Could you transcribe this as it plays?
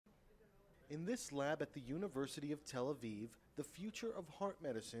In this lab at the University of Tel Aviv, the future of heart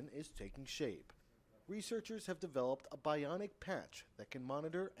medicine is taking shape. Researchers have developed a bionic patch that can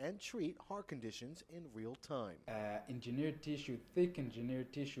monitor and treat heart conditions in real time. Engineered tissue, thick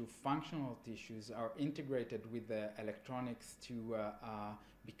engineered tissue, functional tissues are integrated with the electronics to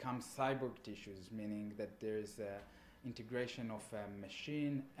become cyborg tissues, meaning that there's integration of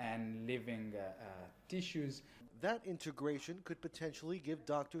machine and living tissues. That integration could potentially give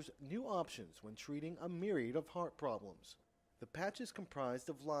doctors new options when treating a myriad of heart problems. The patch is comprised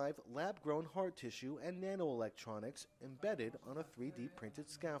of live, lab-grown heart tissue and nanoelectronics embedded on a 3D printed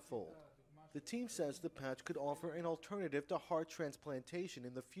scaffold. The team says the patch could offer an alternative to heart transplantation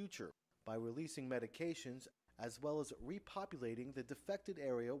in the future by releasing medications as well as repopulating the defected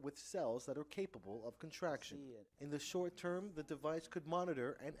area with cells that are capable of contraction. In the short term, the device could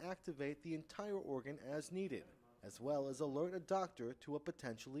monitor and activate the entire organ as needed, as well as alert a doctor to a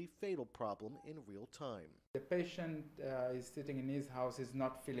potentially fatal problem in real time. The patient is sitting in his house, is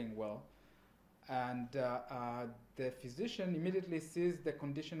not feeling well, and the physician immediately sees the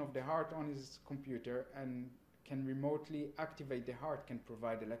condition of the heart on his computer and can remotely activate the heart, can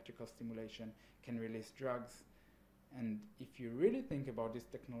provide electrical stimulation, can release drugs. And if you really think about this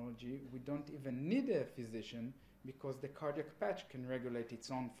technology, we don't even need a physician because the cardiac patch can regulate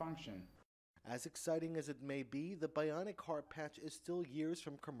its own function. As exciting as it may be, the bionic heart patch is still years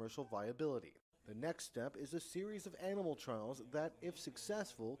from commercial viability. The next step is a series of animal trials that, if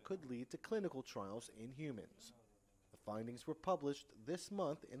successful, could lead to clinical trials in humans. The findings were published this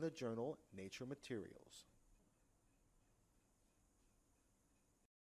month in the journal Nature Materials.